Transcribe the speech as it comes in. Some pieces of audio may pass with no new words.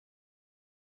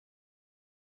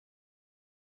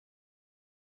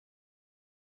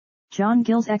John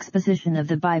Gill's Exposition of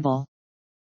the Bible.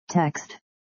 Text.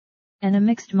 And a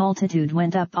mixed multitude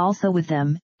went up also with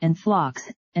them, and flocks,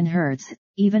 and herds,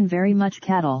 even very much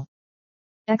cattle.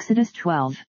 Exodus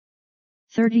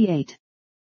 12:38.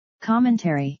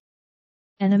 Commentary.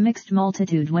 And a mixed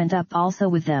multitude went up also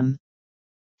with them.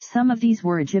 Some of these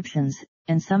were Egyptians,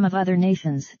 and some of other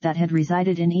nations that had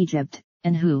resided in Egypt,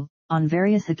 and who, on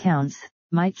various accounts,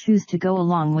 might choose to go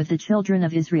along with the children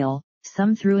of Israel,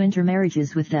 some through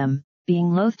intermarriages with them,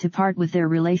 being loath to part with their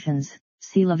relations,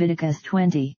 see Leviticus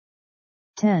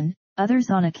 20:10, others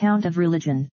on account of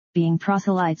religion, being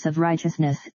proselytes of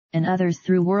righteousness, and others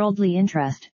through worldly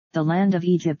interest, the land of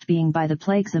Egypt being by the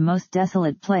plagues a most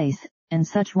desolate place, and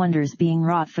such wonders being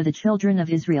wrought for the children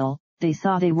of Israel, they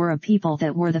saw they were a people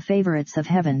that were the favorites of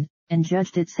heaven, and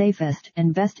judged it safest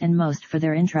and best and most for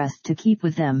their interest to keep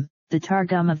with them. The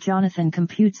Targum of Jonathan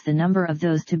computes the number of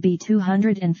those to be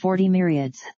 240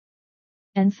 myriads.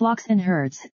 And flocks and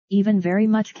herds, even very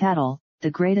much cattle,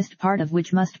 the greatest part of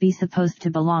which must be supposed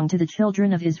to belong to the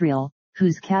children of Israel,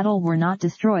 whose cattle were not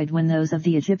destroyed when those of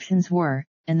the Egyptians were,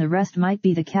 and the rest might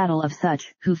be the cattle of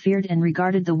such who feared and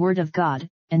regarded the word of God,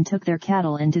 and took their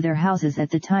cattle into their houses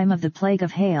at the time of the plague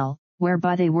of hail,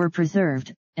 whereby they were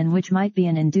preserved, and which might be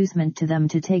an inducement to them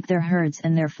to take their herds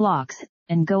and their flocks,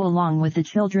 and go along with the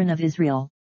children of Israel.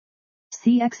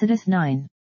 See Exodus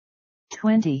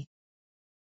 9:20.